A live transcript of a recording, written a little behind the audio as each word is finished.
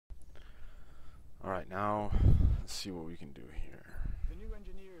Alright, now let's see what we can do here. The new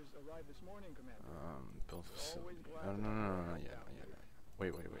engineers arrived this morning, Commander. Build facility. Always glad No, to no, no, have no, no, your yeah, help yeah, out yeah.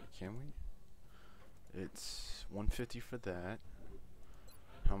 Wait, can we? It's 150 for that.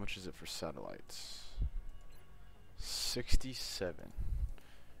 How much is it for satellites? 67.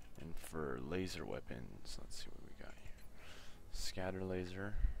 And for laser weapons, let's see what we got here. Scatter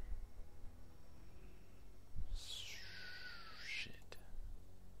laser. Shit.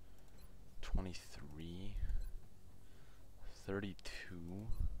 23. 32.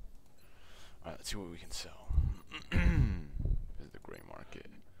 Alright, let's see what we can sell. This is the gray market.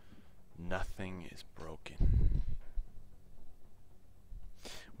 Nothing is broken.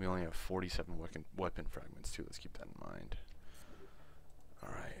 We only have 47 weapon fragments too. Let's keep that in mind.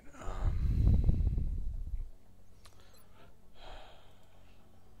 Alright,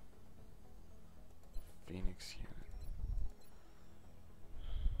 Phoenix cannon.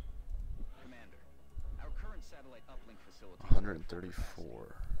 Commander, our current satellite uplink facilities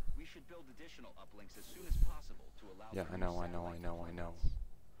 134. We should build additional uplinks as soon as possible to allow Yeah, for I new know. satellite deployments.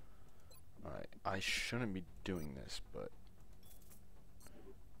 Alright, I shouldn't be doing this, but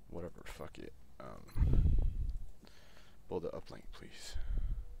whatever, fuck it. Build an uplink, please.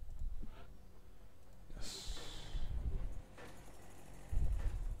 Yes.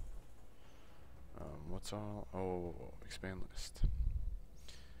 What's all? Oh, expand list.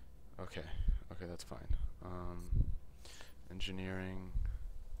 Okay, that's fine. Engineering,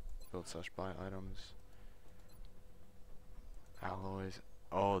 build/buy items, alloys.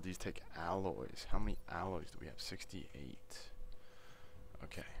 Oh, these take alloys. How many alloys do we have? 68.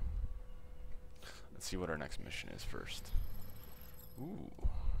 Okay. Let's see what our next mission is first. Ooh.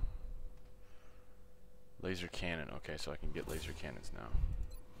 Laser cannon. Okay, so I can get laser cannons now,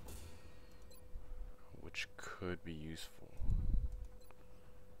 which could be useful.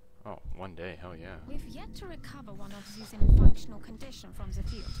 Oh, one day. Hell yeah. We've yet to recover one of these in functional condition from the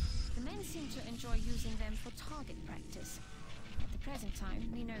field. The men seem to enjoy using them for target practice. At the present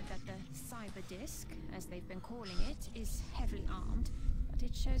time, we know that the cyber disc, as they've been calling it, is heavily armed, but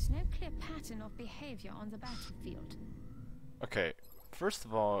it shows no clear pattern of behavior on the battlefield. Okay, first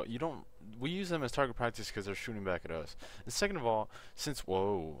of all, we use them as target practice because they're shooting back at us. And second of all,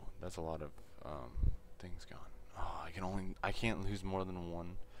 whoa, that's a lot of things gone. Oh, I can't lose more than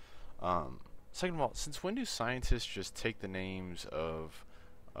one. Second of all, since when do scientists just take the names of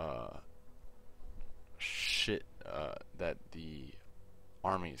shit that the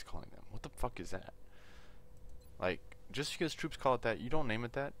army is calling them? What the fuck is that? Like, just because troops call it that, you don't name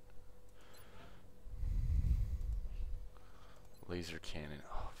it that? Laser cannon.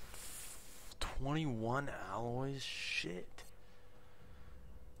 Oh, 21 alloys? Shit.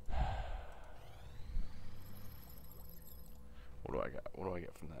 What do I got? What do I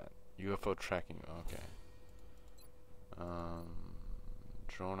get from that? UFO tracking. Okay.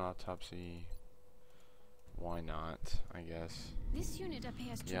 Drone autopsy. Why not? I guess. This unit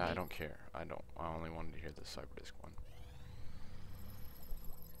appears to be... Yeah, I don't care. I only wanted to hear the Cyberdisc one.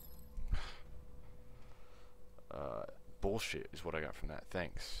 Bullshit is what I got from that.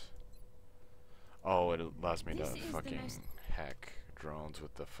 Thanks. Oh, it allows me to fucking hack drones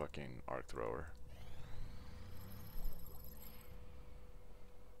with the fucking arc thrower.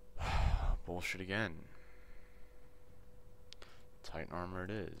 Bullshit again. Titan armor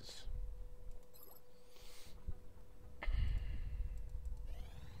it is.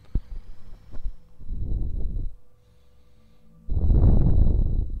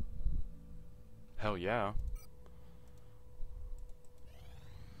 Hell yeah.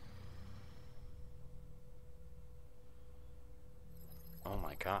 Oh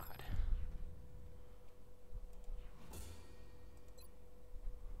my god.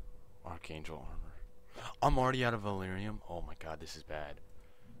 Archangel armor. I'm already out of Valyrium. Oh my god, this is bad.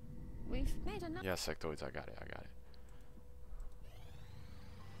 We've made enough... Yeah, sectoids, I got it.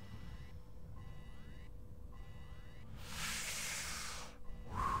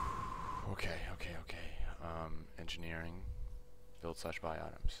 Okay. Engineering. Build/buy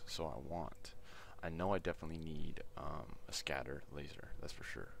items. So I know I definitely need a scatter laser. That's for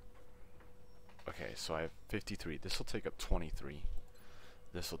sure. Okay, so I have 53. This will take up 23.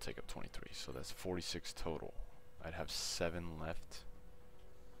 This will take up 23. So that's 46 total. I'd have 7 left.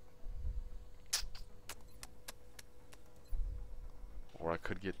 Or I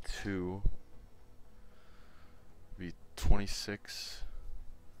could get 2. Be 26.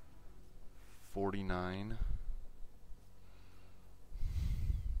 49.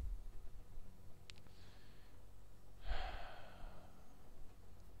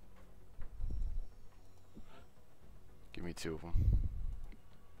 Give me 2 of them.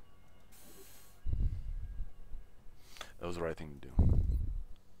 was the right thing to do.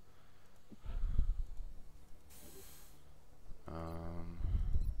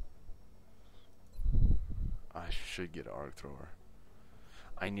 I should get an arc thrower.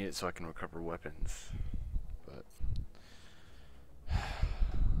 I need it so I can recover weapons, but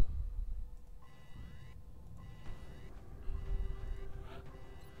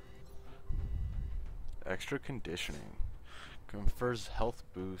extra conditioning confers health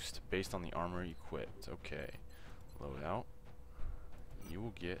boost based on the armor equipped. Okay, load out. You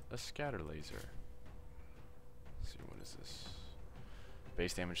will get a scatter laser. Let's see, what is this?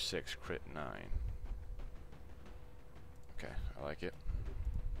 Base damage 6, crit 9. Okay, I like it.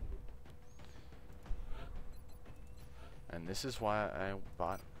 And this is why I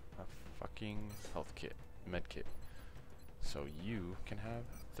bought a fucking health kit, med kit. So you can have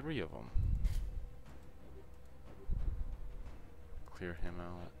 3 of them. Clear him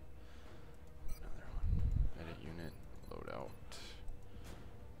out. Another one. Edit unit, load out.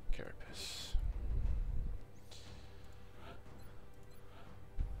 Carapace.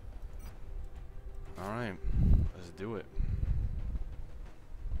 Alright, let's do it.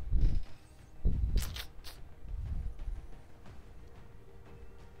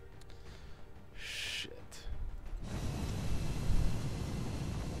 Shit.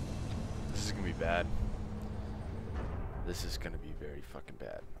 This is gonna be bad. This is gonna be very fucking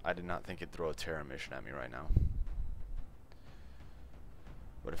bad. I did not think it'd throw a Terra mission at me right now.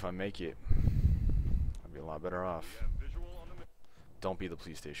 But if I make it, I'll be a lot better off. Don't be the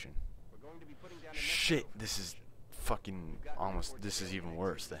police station. Shit, this is fucking almost, this is even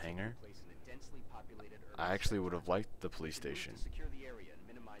worse, the hangar. I actually would have liked the police station,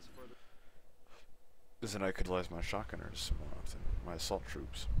 because then I could utilize my shotgunners more often, my assault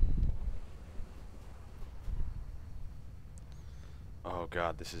troops. Oh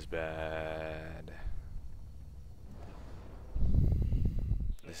god, this is bad.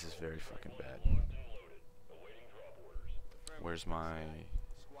 This is very fucking bad. Where's my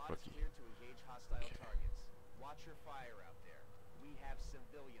rookie? Okay. Watch your fire out there. We have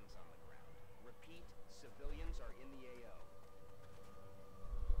civilians on the ground. Repeat, civilians are in the AO.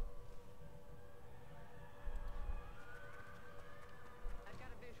 I've got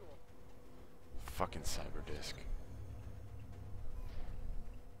a visual. Fucking cyber disc.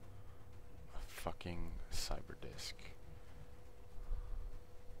 A fucking cyber disc.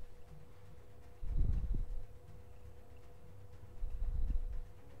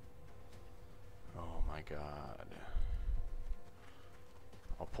 Oh my god.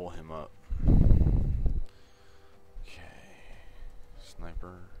 I'll pull him up. Okay.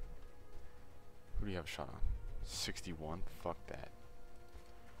 Sniper. Who do you have a shot on? 61? Fuck that.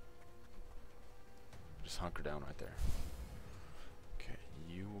 Just hunker down right there. Okay,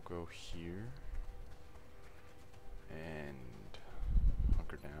 you will go here. And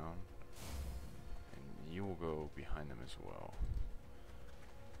hunker down. And you will go behind them as well.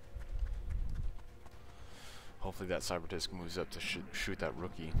 Hopefully that cyber disc moves up to shoot that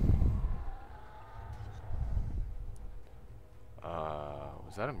rookie.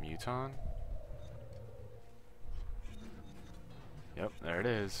 Was that a muton? Yep, there it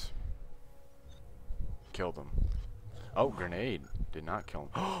is. Killed him. Oh, grenade. Did not kill him.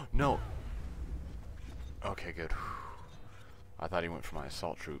 Oh, no! Okay, good. I thought he went for my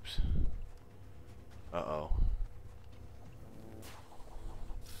assault troops. Uh-oh.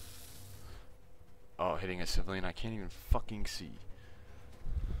 Oh, hitting a civilian I can't even fucking see.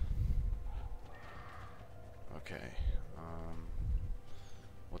 Okay.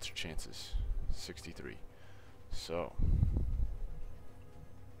 What's your chances? 63. So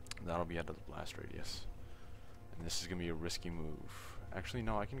that'll be out of the blast radius. And this is gonna be a risky move. Actually,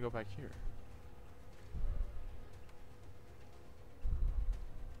 no, I can go back here.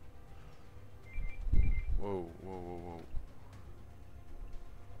 Whoa, whoa, whoa, whoa.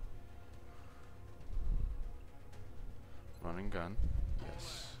 Running gun.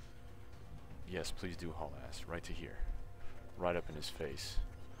 Yes. Yes, please do haul ass. Right to here. Right up in his face.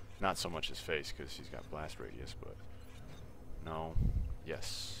 Not so much his face, because he's got blast radius, but... No.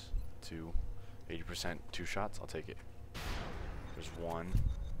 Yes. 2. 80%. 2 shots. I'll take it. There's 1.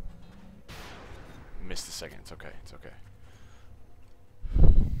 Missed the second. It's okay. It's okay.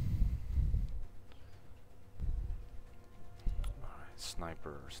 Alright.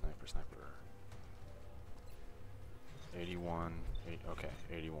 Sniper. Sniper. Sniper. 81. Okay.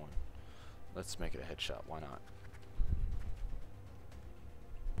 81. Let's make it a headshot. Why not?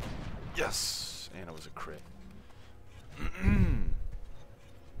 Yes! And it was a crit.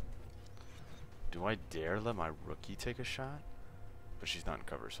 Do I dare let my rookie take a shot? But she's not in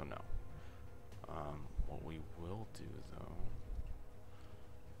cover, so no. What we will do, though...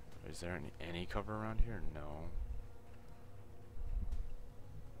 Is there any cover around here? No.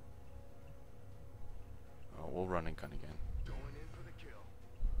 Oh, we'll run and gun again. Going in for the kill.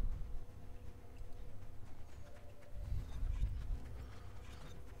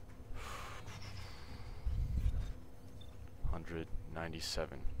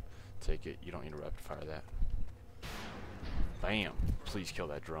 197. Take it. You don't need to rapid fire that. Bam! Please kill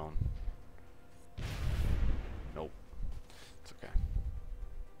that drone. Nope. It's okay.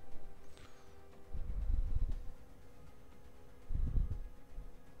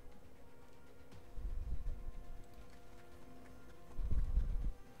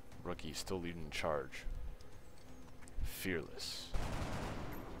 Rookie still leading the charge. Fearless.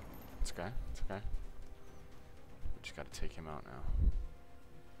 It's okay. It's okay. We just gotta take him out now.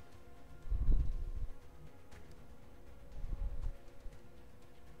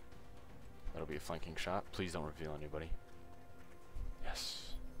 That'll be a flanking shot. Please don't reveal anybody.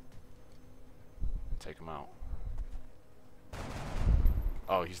 Yes. Take him out.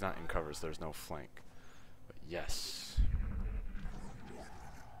 Oh, he's not in cover, so there's no flank. But yes.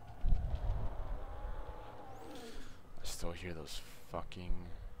 I still hear those fucking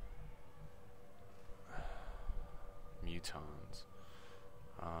mutons.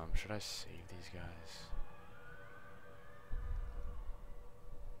 Should I save these guys?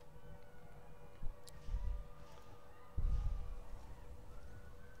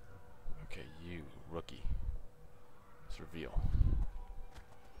 Okay, you, rookie. Let's reveal.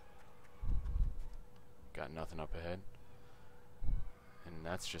 Got nothing up ahead. And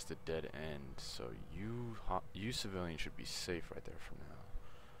that's just a dead end. So you civilian should be safe right there for now.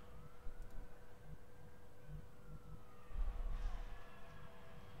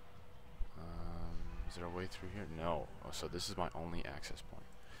 Is there a way through here? No. Oh, so this is my only access point.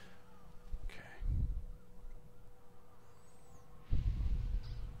 Okay.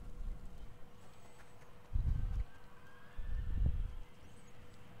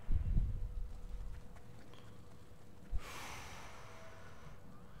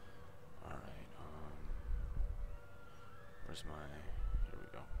 Where's my... Here we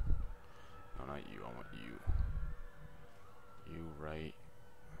go. No, not you. I want you. You right...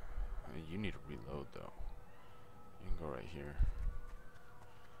 You need to reload, though. You can go right here.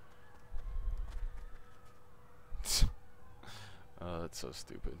 Oh, that's so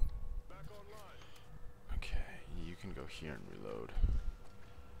stupid. Okay, you can go here and reload.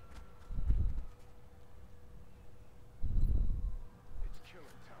 It's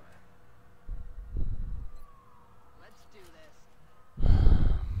killing time. Let's do this.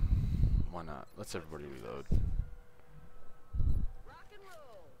 Why not? Let's everybody reload. Rock and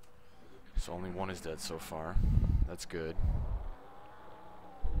roll. So only one is dead so far. That's good.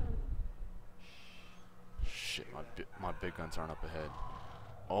 Shit, my big guns aren't up ahead.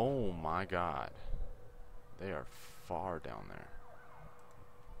 Oh my god. They are far down there.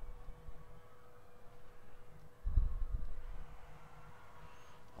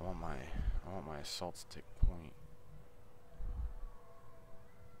 I want my assaults to take point.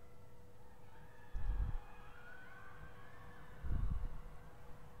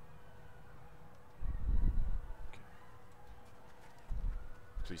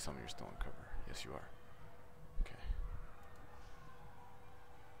 Please tell me you're still in cover. Yes, you are. Okay.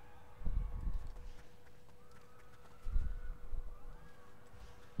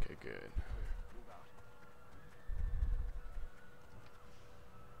 Okay, good. Move out.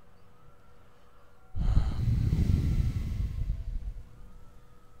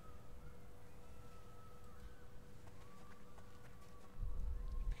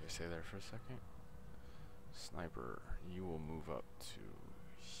 Okay, stay there for a second. Sniper, you will move up to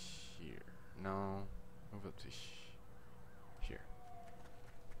here. No, move up to here.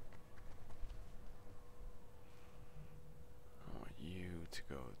 I want you to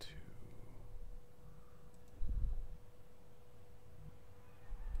go to...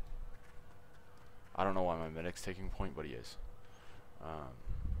 I don't know why my medic's taking point, but he is.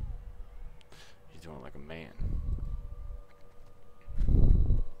 He's doing like a man.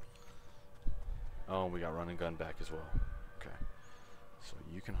 Oh, we got run and gun back as well. Okay. So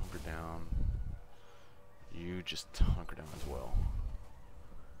you can hunker down. You just hunker down as well.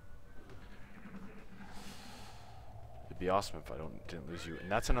 It'd be awesome if I didn't lose you.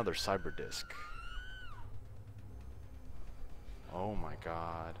 And that's another cyber disc. Oh my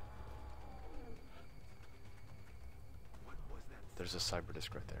god. What was that? There's a cyber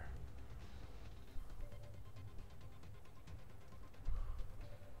disc right there.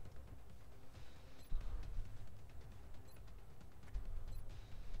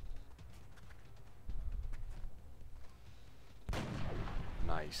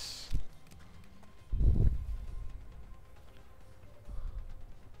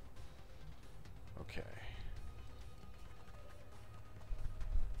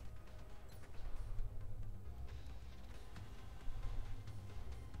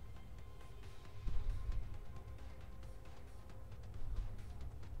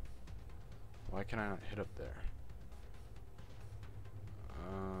 Why can I not hit up there?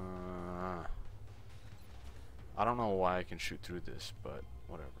 I don't know why I can shoot through this, but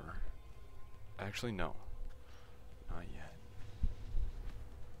whatever. Actually, no. Not yet.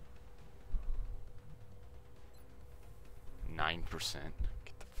 %9.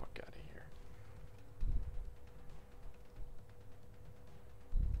 Get the fuck out of here.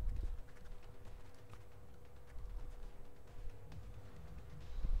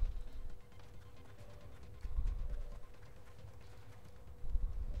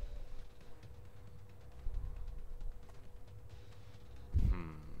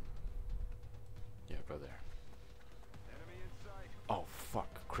 Yeah, go there. Enemy in sight. Oh,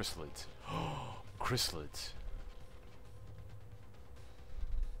 fuck. Chrysalids. Chrysalids.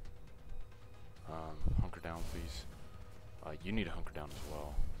 Hunker down, please. You need to hunker down as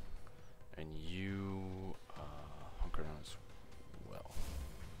well. And you, hunker down as well.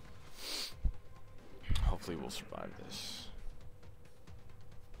 Hopefully we'll survive this.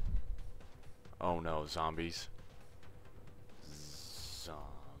 Oh no, zombies.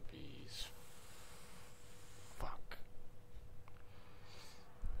 Zombies. Fuck.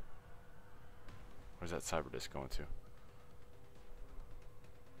 Where's that cyber disc going to?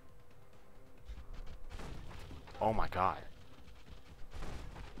 Oh my god.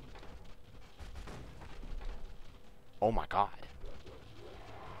 Oh my god.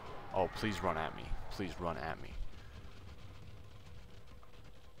 Oh, please run at me. Please run at me.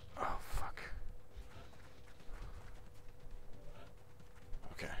 Oh, fuck.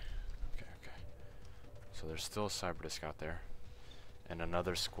 Okay. Okay. So there's still a cyber disc out there. And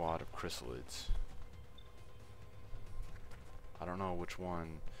another squad of chrysalids. I don't know which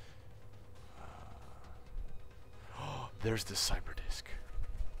one. There's the cyber disc.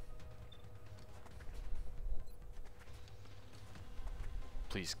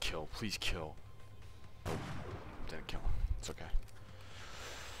 Please kill, please kill. Oh, didn't kill him. It's okay.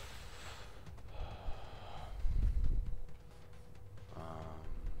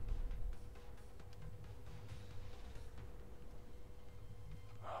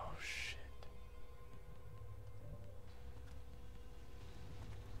 Oh shit.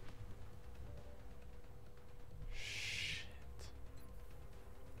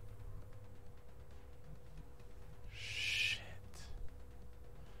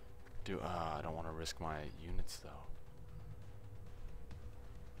 I don't want to risk my units though.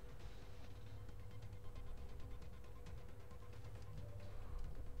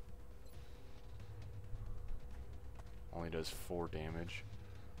 Only does 4 damage,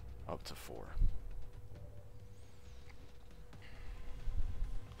 up to 4.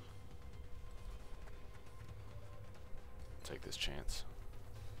 Take this chance.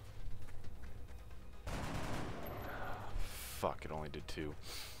 Fuck, it only did 2.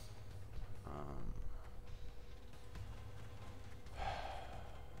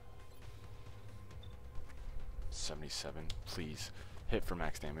 77, please hit for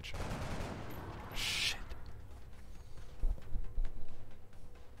max damage. Shit.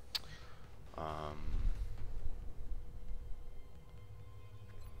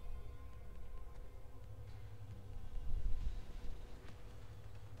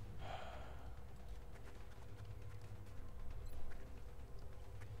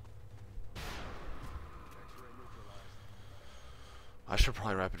 I should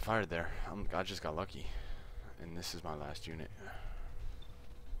probably rapid fire there. I just got lucky. And this is my last unit.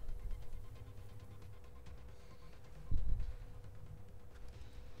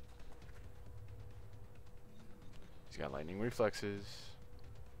 He's got lightning reflexes.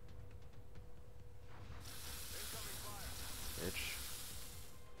 Bitch.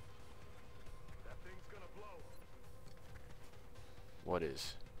 That thing's gonna blow. What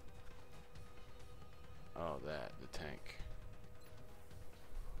is? Oh, the tank.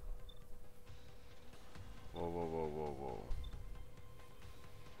 Whoa, whoa, whoa, whoa, whoa.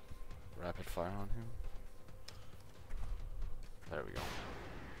 Rapid fire on him? There we go.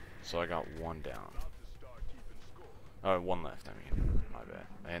 So I got 1 down. Oh, 1 left, I mean. My bad.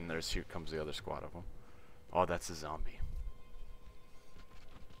 And here comes the other squad of them. Oh, that's a zombie.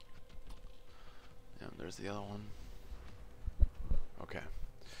 Yeah, there's the other one. Okay.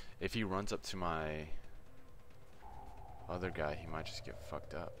 If he runs up to my other guy, he might just get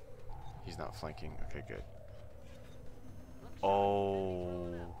fucked up. He's not flanking. Okay, good.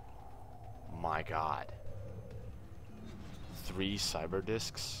 Oh my god. 3 cyber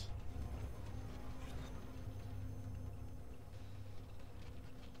discs?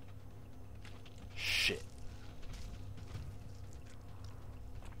 Shit.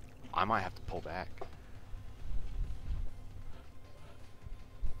 I might have to pull back.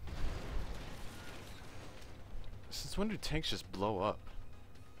 Since when do tanks just blow up?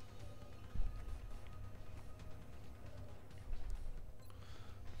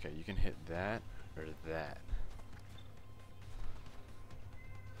 Okay, you can hit that or that.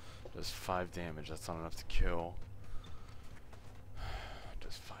 Does 5 damage. That's not enough to kill.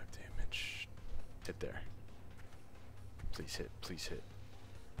 Does 5 damage. Hit there. Please hit. Please hit.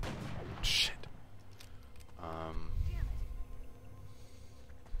 Shit.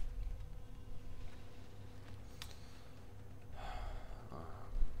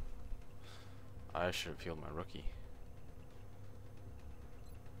 I should have healed my rookie.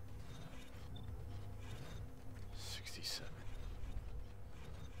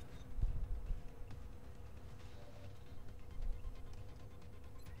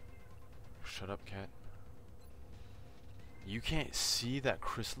 Shut up, cat. You can't see that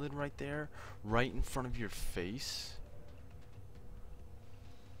chrysalid right there? Right in front of your face?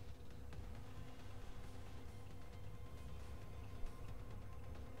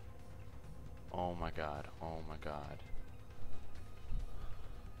 Oh my god. Oh my god.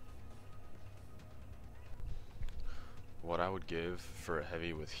 What I would give for a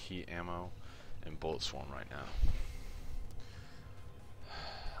heavy with heat ammo and bullet swarm right now.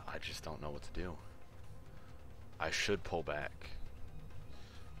 I just don't know what to do. I should pull back.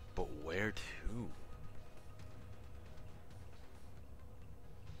 But where to?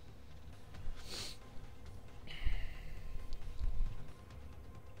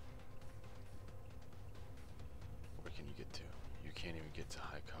 Where can you get to? You can't even get to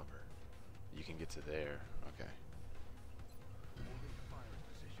high cover. You can get to there. Okay.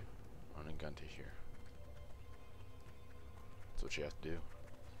 Running gun to here. That's what you have to do.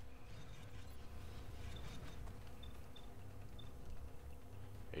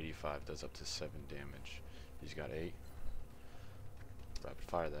 Does up to 7 damage. He's got 8. Rapid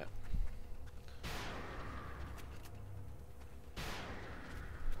fire that.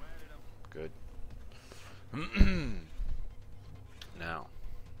 Good. Now,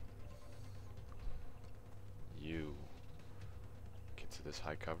 you get to this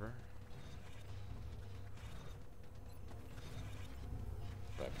high cover.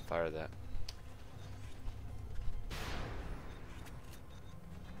 Rapid fire that.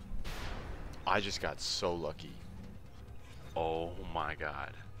 I just got so lucky. Oh my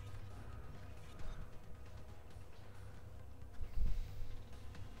god.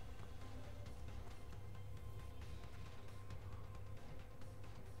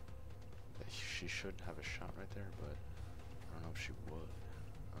 She should have a shot right there, but I don't know if she would.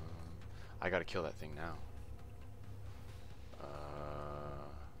 I gotta kill that thing now.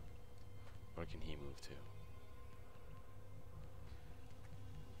 Where can he move to?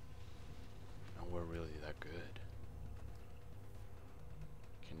 We're really that good.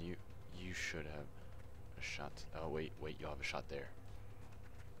 Can you? You should have a shot. Oh wait, you have a shot there.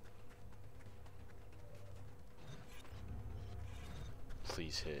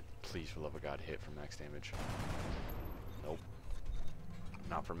 Please hit. Please, for the love of God, hit for max damage. Nope.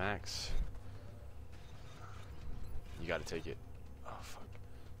 Not for max. You gotta take it. Oh fuck.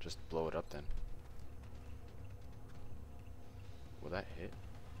 Just blow it up then. Will that hit?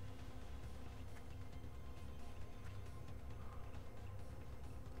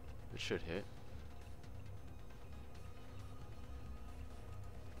 It should hit.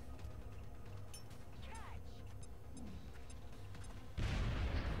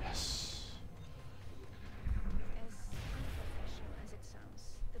 Yes. As unprofessional as it sounds,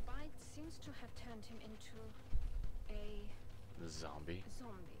 the bite seems to have turned him into a Zombie.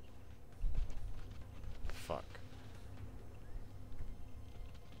 zombie. Fuck.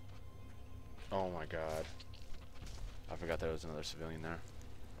 Oh my god. I forgot there was another civilian there.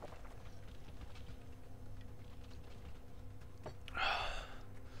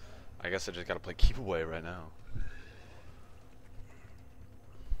 I guess I just gotta play keep away right now.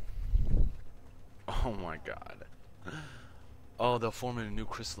 Oh my god. Oh, they'll form into new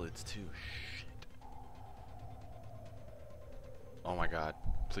chrysalids too. Shit. Oh my god.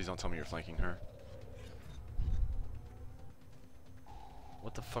 Please don't tell me you're flanking her.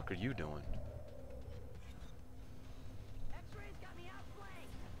 What the fuck are you doing? X-rays got me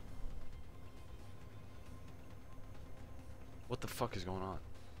outflanked. What the fuck is going on?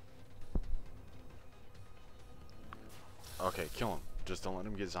 Okay, kill him. Just don't let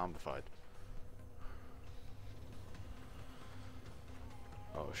him get zombified.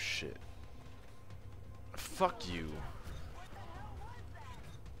 Oh shit. Fuck you.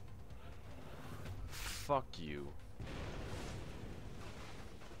 Fuck you.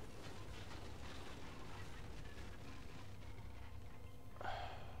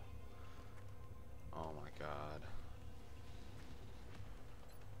 Oh my god.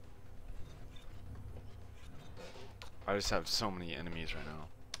 I just have so many enemies right now.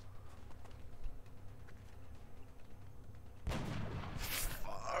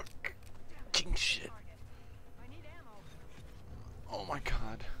 Fuck. King shit. Oh my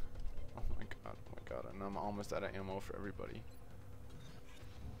god. Oh my god. Oh my god. And I'm almost out of ammo for everybody.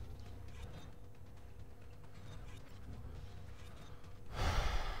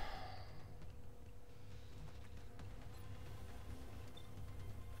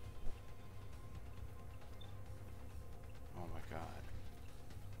 Oh my god.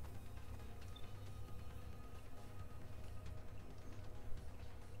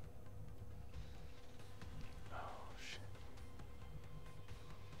 Oh shit.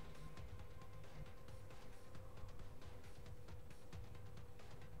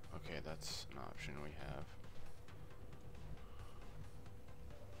 Okay, that's an option we have.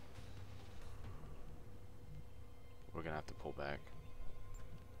 We're gonna have to pull back.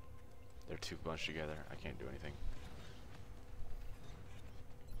 They're too bunched together. I can't do anything.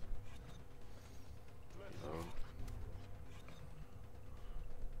 Reload.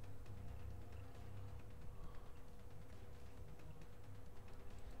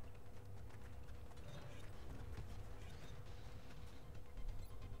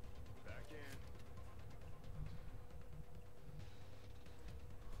 Back in.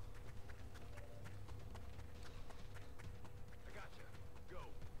 I gotcha. Go.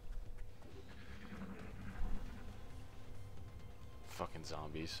 Fucking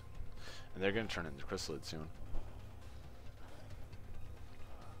zombies. And they're gonna turn into chrysalid soon.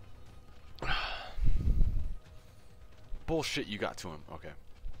 Bullshit, you got to him. Okay.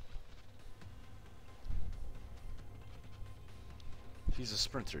 He's a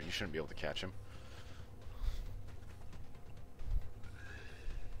sprinter. You shouldn't be able to catch him.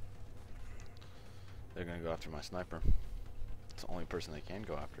 They're gonna go after my sniper. It's the only person they can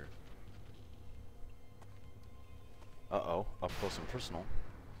go after. Uh-oh. Up close and personal.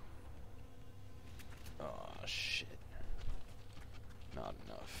 Oh, shit. Not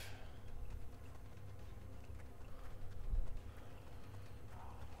enough.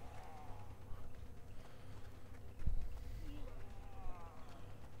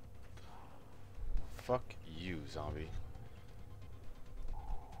 Fuck you, zombie.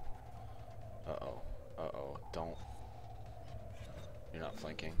 Uh-oh. Uh-oh. Don't. You're not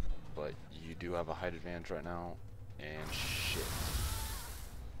flanking, but you do have a height advantage right now. And shit.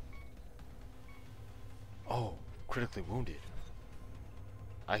 Oh, critically wounded.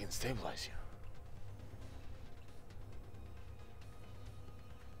 I can stabilize you.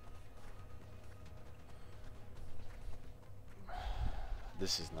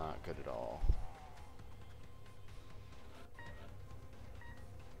 This is not good at all.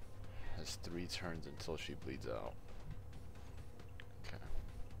 Has 3 turns until she bleeds out. Okay.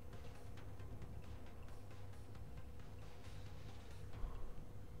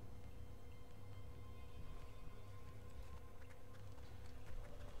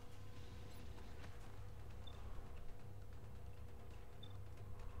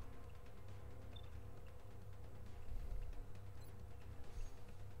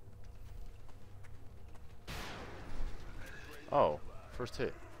 Oh, first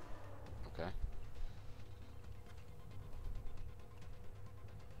hit. Okay.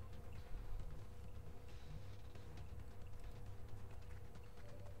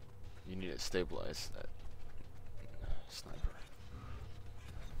 You need to stabilize that sniper.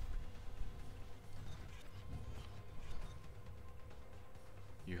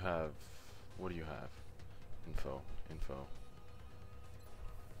 You have... What do you have? Info. Info.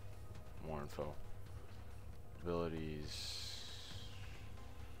 More info. Abilities...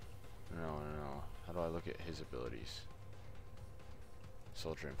 No. How do I look at his abilities?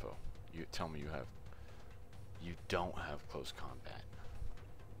 Soldier info. You tell me you have... You don't have close combat.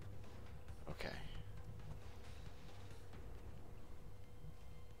 Okay.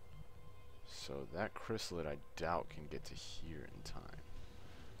 So that chrysalid I doubt can get to here in time.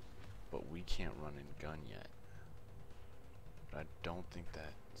 But we can't run and gun yet. But I don't think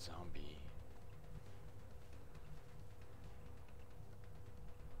that zombie...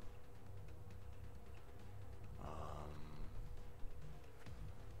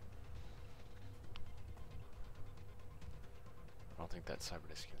 I don't think that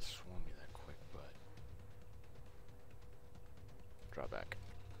cyberdisc can swarm me that quick, but... Draw back.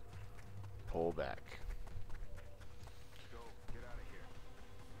 Pull back. Go. Get out of here.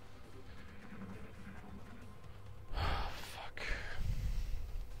 Fuck.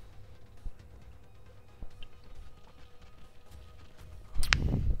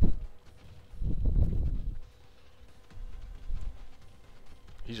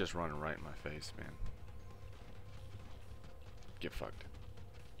 He's just running right in my face, man. Get fucked.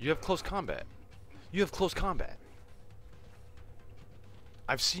 You have close combat. You have close combat.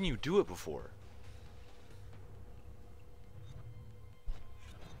 I've seen you do it before.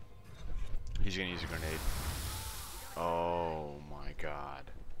 He's gonna use a grenade. Oh my god.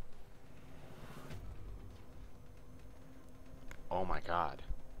 Oh my god.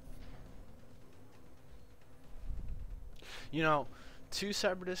 You know, 2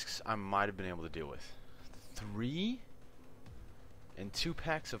 cyber discs I might have been able to deal with. 3? And 2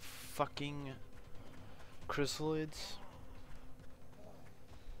 packs of fucking chrysalids?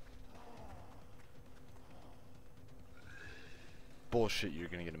 Bullshit, you're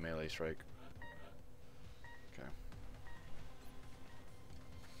gonna get a melee strike. Okay.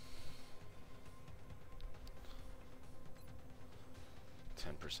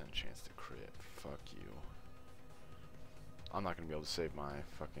 10% chance to crit. Fuck you. I'm not gonna be able to save my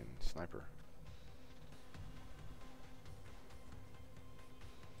fucking sniper.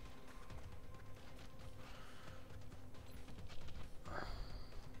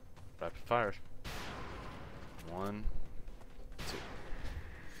 Rapid fire. 1, 2.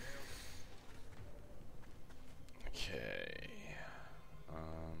 Okay.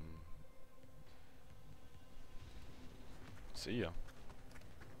 See ya.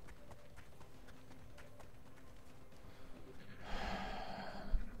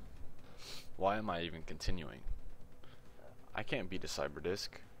 Why am I even continuing? I can't beat a cyber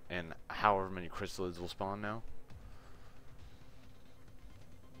disc, and however many chrysalids will spawn now.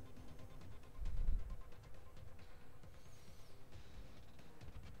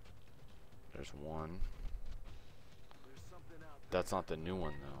 There's one. That's not the new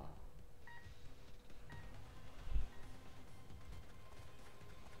one though.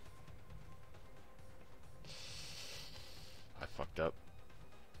 I fucked up.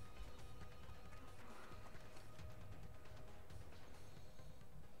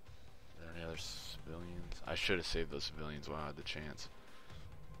 Are there any other civilians? I should have saved those civilians while I had the chance.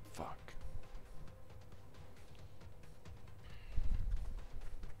 Fuck.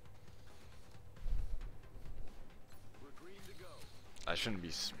 I shouldn't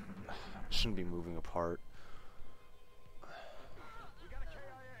be moving apart.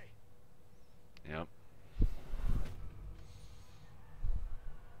 Yep.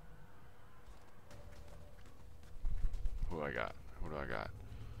 Who do I got? Who do I got?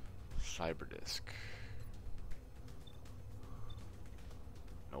 Cyber disc.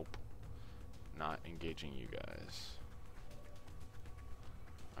 Nope. Not engaging you guys.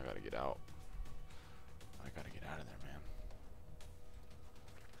 I gotta get out. I gotta get out of there, man.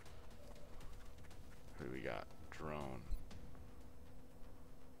 Who do we got? Drone.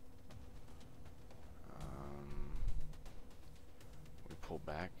 We pull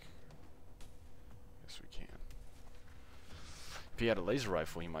back. Yes, we can. If he had a laser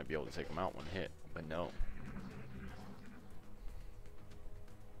rifle, he might be able to take him out one hit, but no.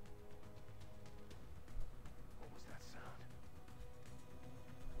 What was that sound?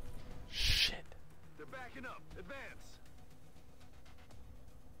 Shit. They're backing up. Advance.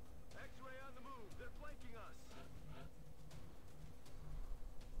 X-ray on the move. They're flanking us.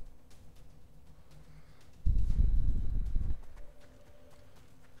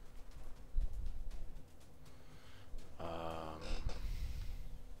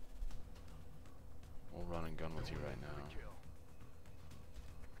 We'll run and gun with you right now. Kill.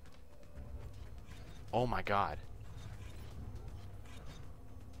 Oh my god.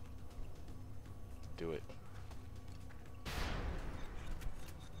 Do it.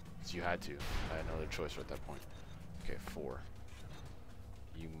 So you had to. I had no other choice at that point. Okay, 4.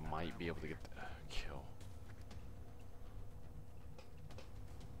 You might be able to get the kill.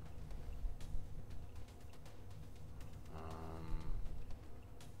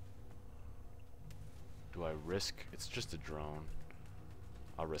 Do I risk? It's just a drone.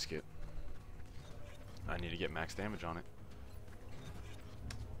 I'll risk it. I need to get max damage on it.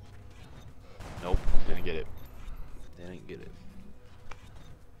 Nope, didn't get it. Didn't get it.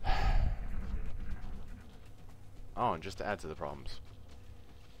 Oh, and just to add to the problems.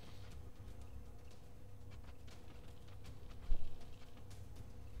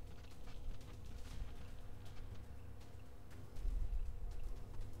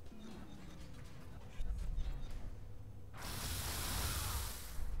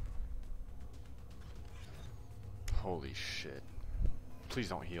 Holy shit. Please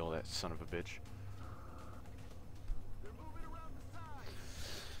don't heal that son of a bitch. They're moving around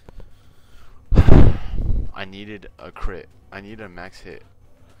the side. I needed a crit. I needed a max hit.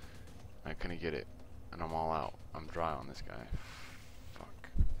 I couldn't get it. And I'm all out. I'm dry on this guy. Fuck.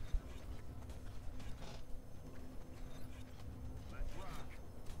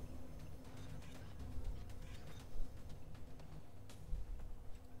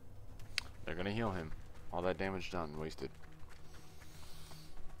 gonna heal him. All that damage done, wasted.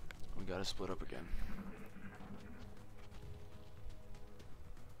 We gotta split up again.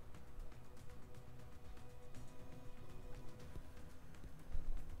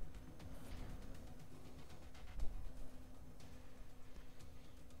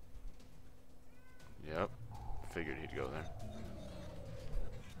 Yep. Figured he'd go there.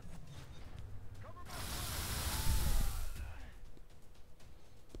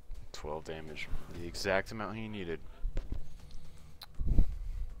 12 damage. The exact amount he needed.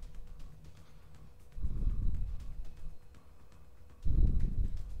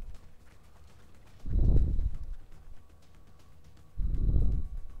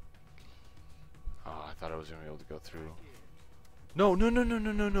 Oh, I thought I was gonna be able to go through. No, no, no, no,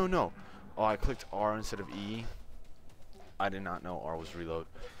 no, no, no, no. Oh, I clicked R instead of E. I did not know R was reload.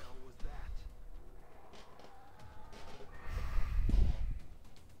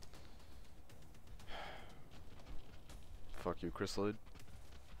 Fuck you, Chrysalid.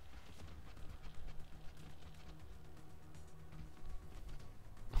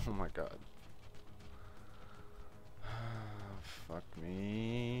 Oh my god. Fuck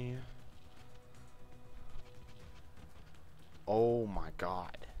me. Oh my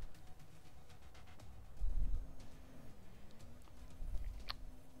god.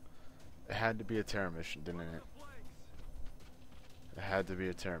 It had to be a terror mission, didn't it? It had to be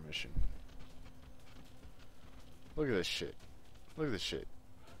a terror mission. Look at this shit. Look at this shit.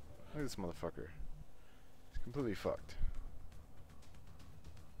 Look at this motherfucker. He's completely fucked.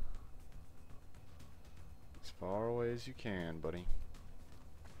 As far away as you can, buddy.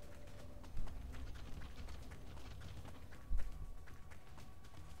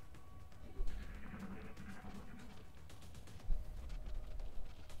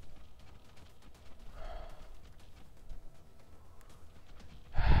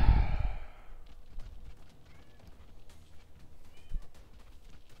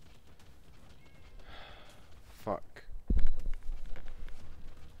 Fuck.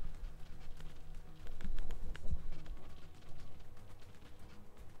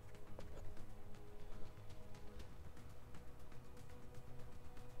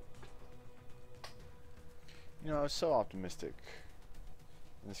 You know, I was so optimistic.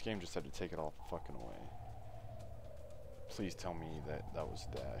 And this game just had to take it all fucking away. Please tell me that that was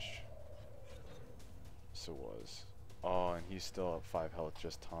Dash. So it was. Oh, and he's still at 5 health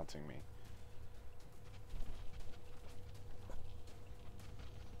just taunting me.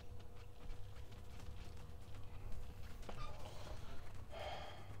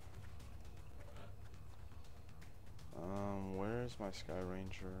 Where's my Sky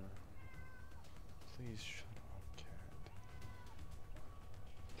Ranger? Please shut up,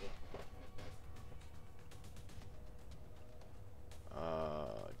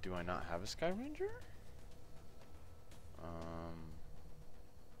 cat. Do I not have a Sky Ranger?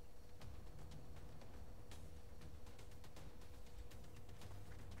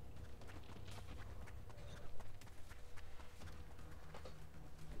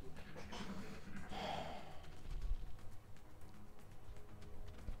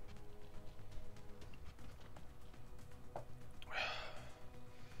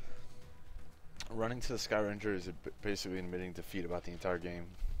 Running to the Sky Ranger is basically admitting defeat about the entire game.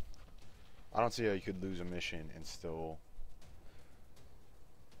 I don't see how you could lose a mission and still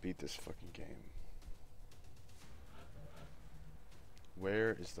beat this fucking game.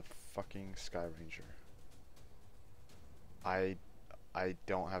 Where is the fucking Sky Ranger? I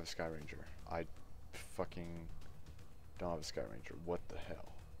don't have a Sky Ranger. I fucking don't have a Sky Ranger. What the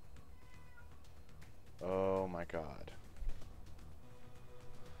hell? Oh my god.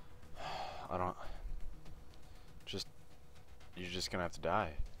 I don't... You're just gonna have to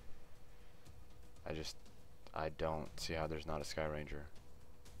die. I don't see how there's not a Sky Ranger.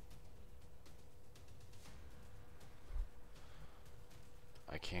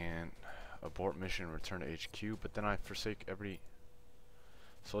 I can't abort mission, return to HQ, but then I forsake every...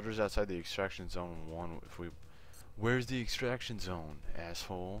 Soldiers outside the extraction zone 1, if we... Where's the extraction zone,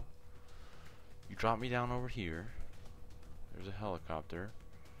 asshole? You drop me down over here. There's a helicopter.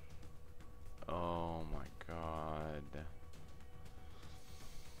 Oh my god.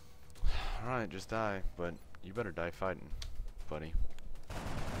 Alright, just die, but you better die fighting, buddy.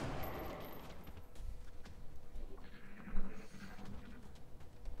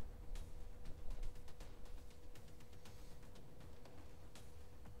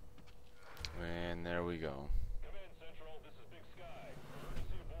 And there we go. Command Central, this is Big Sky.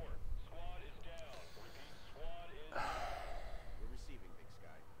 Emergency abort. Squad is down. Repeat, squad is down. We're receiving, Big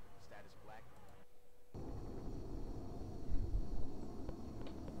Sky. Status black.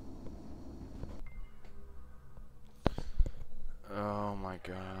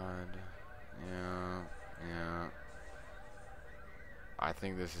 Yeah, yeah. I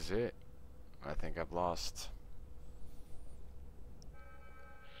think this is it. I think I've lost.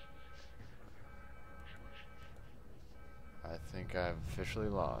 I think I've officially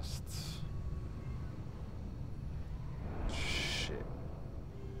lost. Shit.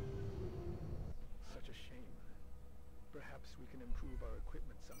 Such a shame. Perhaps we can improve our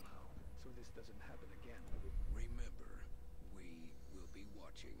equipment somehow, so this doesn't happen again. Remember, we will be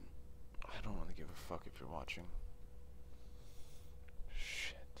watching. I don't really give a fuck if you're watching.